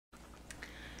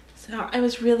So I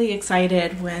was really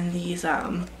excited when these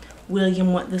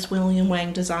this William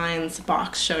Wang Designs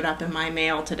box showed up in my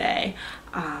mail today,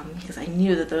 because I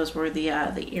knew that those were the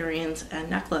earrings and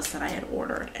necklace that I had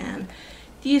ordered, and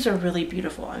these are really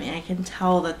beautiful. I mean, I can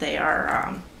tell that they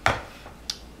are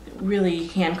really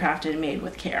handcrafted and made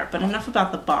with care. But enough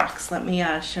about the box. Let me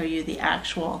show you the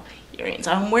actual earrings.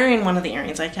 I'm wearing one of the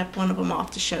earrings. I kept one of them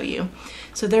off to show you.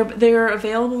 So they're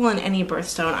available in any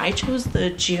birthstone. I chose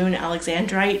the June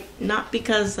Alexandrite, not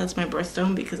because that's my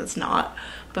birthstone, because it's not,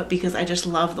 but because I just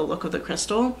love the look of the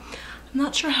crystal. I'm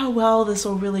not sure how well this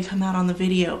will really come out on the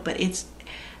video, but it's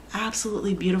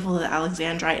absolutely beautiful, the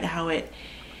Alexandrite, how it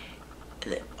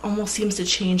almost seems to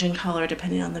change in color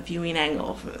depending on the viewing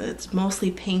angle. It's mostly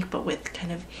pink, but with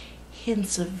kind of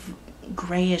hints of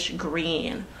grayish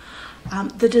green.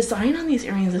 The design on these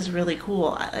earrings is really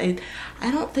cool. I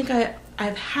don't think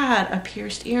I've had a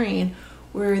pierced earring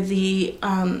where the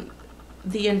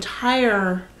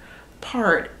entire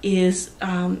part is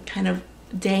kind of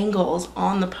dangles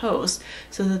on the post,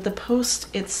 so that the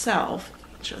post itself,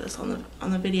 I'll show this on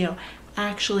the video,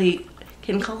 actually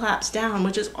can collapse down,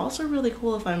 which is also really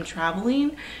cool if I'm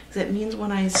traveling, because it means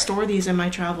when I store these in my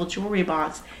travel jewelry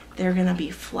box, they're gonna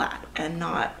be flat and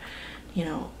not, you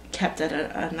know, kept at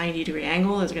a 90-degree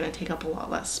angle. Is going to take up a lot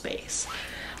less space.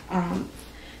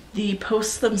 The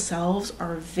posts themselves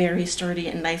are very sturdy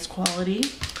and nice quality.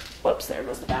 Whoops, there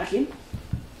goes the backing.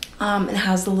 It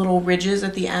has the little ridges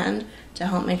at the end to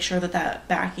help make sure that that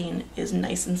backing is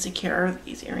nice and secure.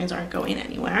 These earrings aren't going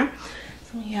anywhere.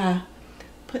 So yeah,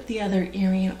 put the other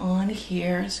earring on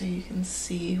here so you can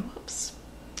see, whoops,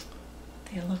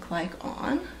 what they look like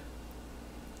on.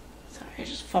 Sorry,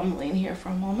 just fumbling here for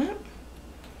a moment.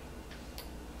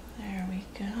 There we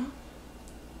go.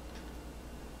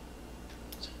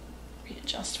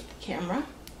 Readjust with the camera.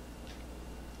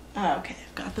 Okay,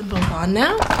 I've got them both on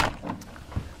now.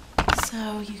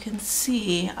 So you can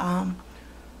see,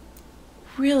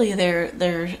 really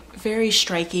they're very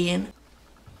striking.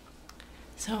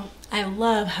 So I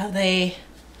love how they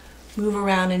move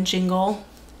around and jingle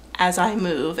as I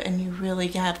move, and you really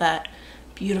have that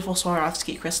beautiful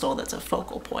Swarovski crystal that's a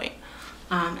focal point.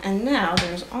 And now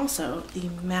there's also the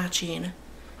matching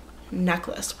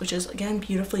necklace, which is again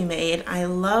beautifully made. I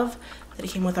love that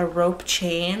it came with a rope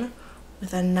chain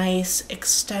with a nice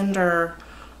extender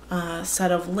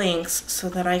set of links, so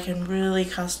that I can really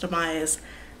customize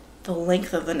the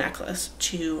length of the necklace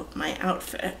to my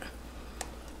outfit.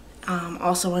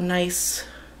 Also a nice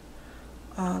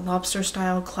lobster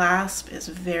style clasp is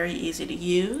very easy to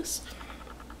use.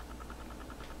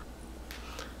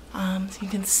 So you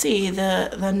can see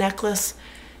the necklace,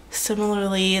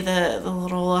 similarly the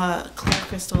little clear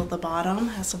crystal at the bottom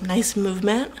has some nice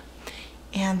movement,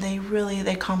 and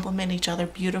they complement each other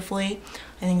beautifully.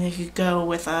 I think they could go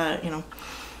with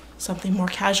something more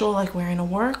casual like wearing to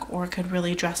work, or could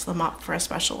really dress them up for a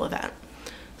special event.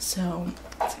 So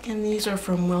again, these are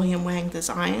from William Wang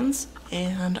Designs,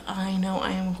 and I know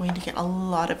I am going to get a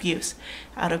lot of use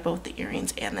out of both the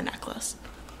earrings and the necklace.